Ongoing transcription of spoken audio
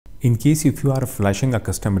In case if you are flashing a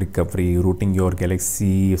custom recovery, routing your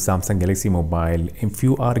Samsung Galaxy mobile, if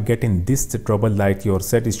you are getting this trouble like your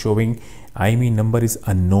set is showing IMEI number is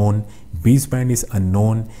unknown, baseband is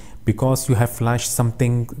unknown, because you have flashed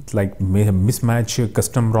something like mismatch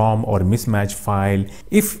custom ROM or mismatch file.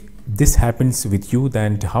 If this happens with you,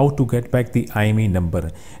 then how to get back the IMEI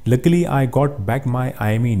number? Luckily, I got back my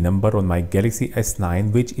IMEI number on my Galaxy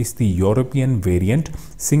S9, which is the European variant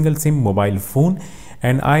single SIM mobile phone.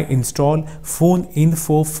 And I install phone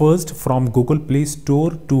info first from Google Play Store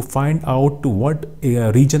to find out what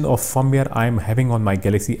region of firmware I am having on my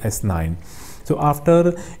Galaxy S9. So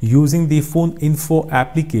after using the phone info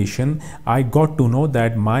application, I got to know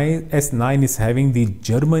that my S9 is having the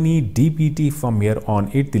Germany DPT firmware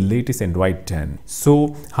on it, the latest Android 10.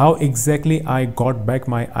 So how exactly I got back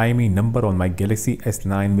my IMEI number on my Galaxy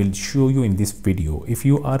S9 will show you in this video. If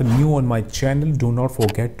you are new on my channel, do not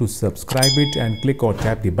forget to subscribe it and click or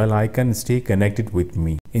tap the bell icon. Stay connected with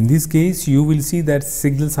me. In this case, you will see that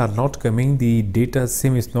signals are not coming, the data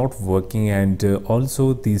SIM is not working, and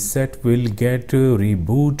also the set will get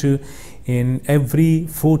reboot in every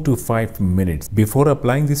 4 to 5 minutes. Before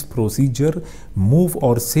applying this procedure, move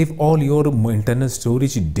or save all your internal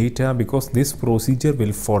storage data, because this procedure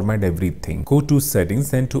will format everything. Go to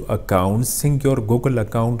settings, then to accounts, sync your Google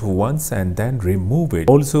account once and then remove it.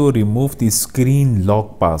 Also remove the screen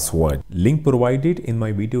lock password. Link provided in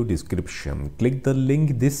my video description. Click the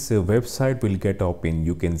link, this website will get open.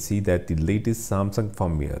 You can see that the latest Samsung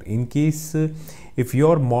firmware. In case if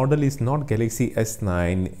your model is not Galaxy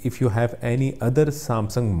S9, if you have any other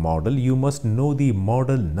Samsung model, you must know the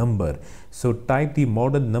model number. So type the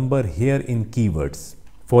model number here in keywords.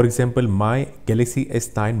 For example, my Galaxy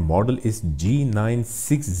S9 model is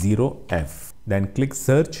G960F. Then click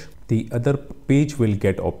search. The other page will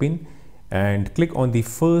get open, and click on the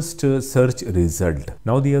first search result.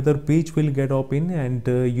 Now the other page will get open, and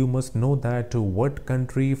you must know that what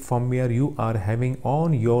country firmware you are having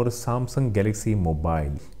on your Samsung Galaxy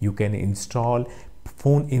mobile. You can install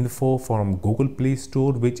phone info from Google Play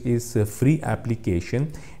Store, which is a free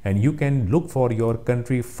application, and you can look for your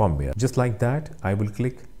country firmware. Just like that, I will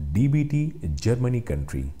click DBT Germany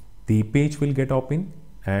country. The page will get open,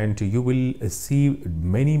 and you will see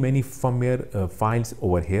many firmware files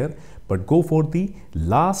over here, but go for the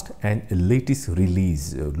last and latest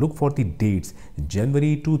release. Look for the dates.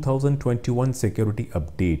 January 2021 security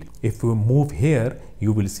update. If you move here,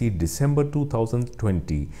 you will see December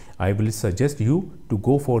 2020. I will suggest you to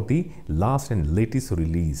go for the last and latest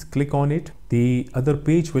release. Click on it. The other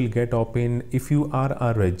page will get open. If you are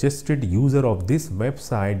a registered user of this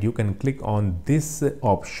website, you can click on this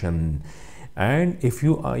option. And if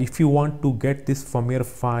you want to get this firmware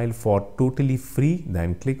file for totally free,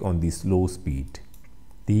 then click on the slow speed.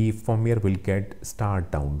 The firmware will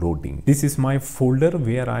start downloading. This is my folder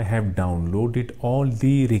where I have downloaded all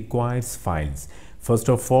the required files. First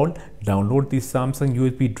of all, download the Samsung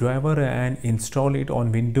USB driver and install it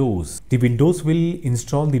on Windows. The Windows will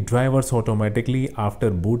install the drivers automatically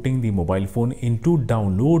after booting the mobile phone into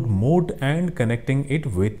download mode and connecting it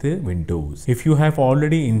with Windows. If you have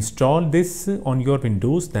already installed this on your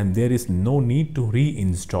Windows, then there is no need to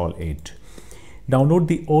reinstall it. Download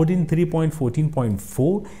the Odin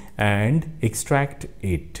 3.14.4 and extract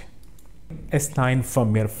it. S9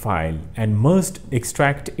 firmware file, and must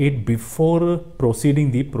extract it before proceeding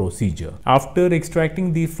the procedure. After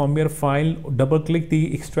extracting the firmware file, double click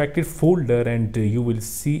the extracted folder, and you will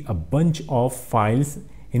see a bunch of files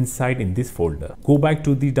inside in this folder. Go back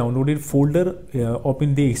to the downloaded folder,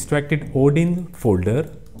 open the extracted Odin folder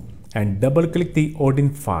and double click the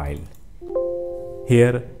Odin file.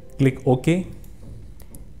 Here click OK.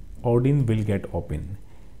 Odin will get open.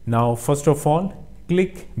 Now first of all,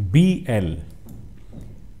 click BL.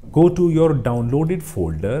 Go to your downloaded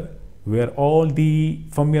folder where all the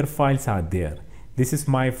firmware files are there. This is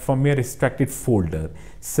my firmware extracted folder.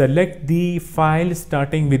 Select the file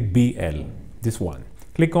starting with BL, this one.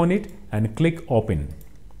 Click on it and click open.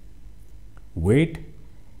 Wait.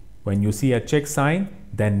 When you see a check sign,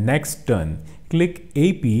 then next turn. Click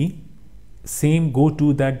AP. Same, go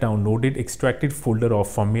to that downloaded extracted folder of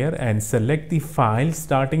firmware and select the file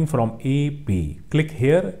starting from AP. Click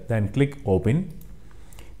here, then click open.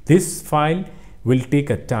 This file will take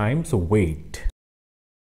a time, so wait.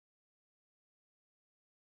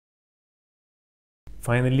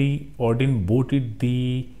 Finally, Odin booted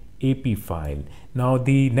the AP file. Now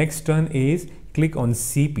the next turn is click on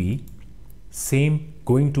CP. Same,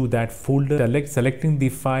 going to that folder, selecting the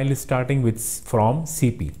file starting with from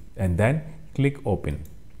CP, and then click open.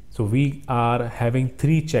 So we are having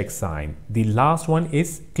 3 check sign. The last one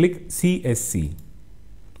is click CSC.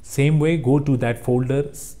 Same way, go to that folder,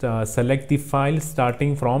 select the file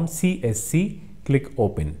starting from CSC, click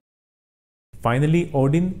open. Finally,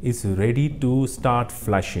 Odin is ready to start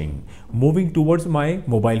flashing. Moving towards my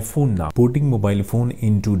mobile phone now. Putting mobile phone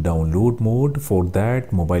into download mode. For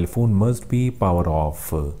that, mobile phone must be power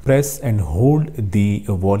off. Press and hold the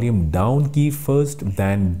volume down key first,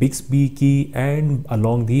 then Bixby key and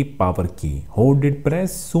along the power key. Hold it,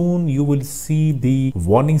 press. Soon you will see the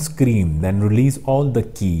warning screen. Then release all the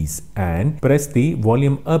keys and press the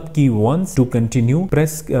volume up key once to continue.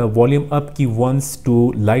 Press volume up key once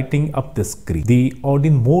to lighting up the screen. The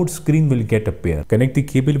Odin mode screen will get appear. Connect the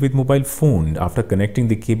cable with mobile phone. After connecting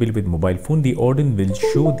the cable with mobile phone, the Odin will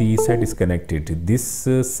show the set is connected. This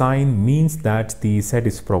sign means that the set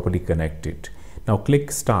is properly connected. Now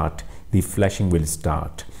click start. The flashing will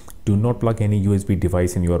start. Do not plug any USB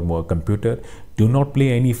device in your computer. Do not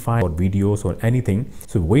play any file or videos or anything.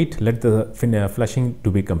 So wait, let the flashing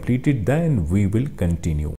to be completed, then we will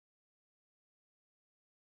continue.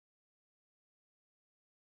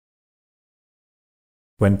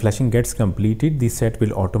 When flashing gets completed, the set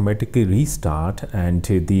will automatically restart and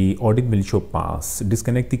the Odin will show pass.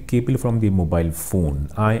 Disconnect the cable from the mobile phone.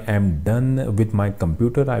 I am done with my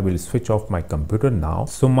computer. I will switch off my computer now.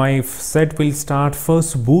 So my set will start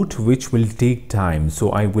first boot, which will take time.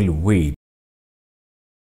 So I will wait.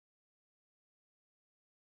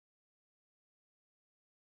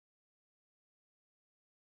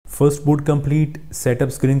 First boot complete,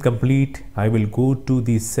 setup screen complete. I will go to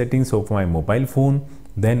the settings of my mobile phone.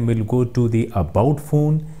 Then we'll go to the about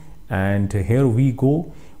phone and here we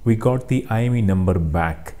go. We got the IMEI number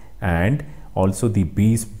back and also the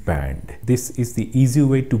baseband. This is the easy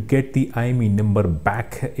way to get the IMEI number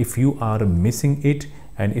back if you are missing it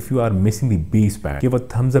and if you are missing the baseband. Give a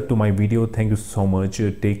thumbs up to my video. Thank you so much.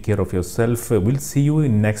 Take care of yourself. We'll see you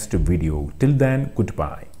in next video. Till then,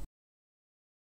 goodbye.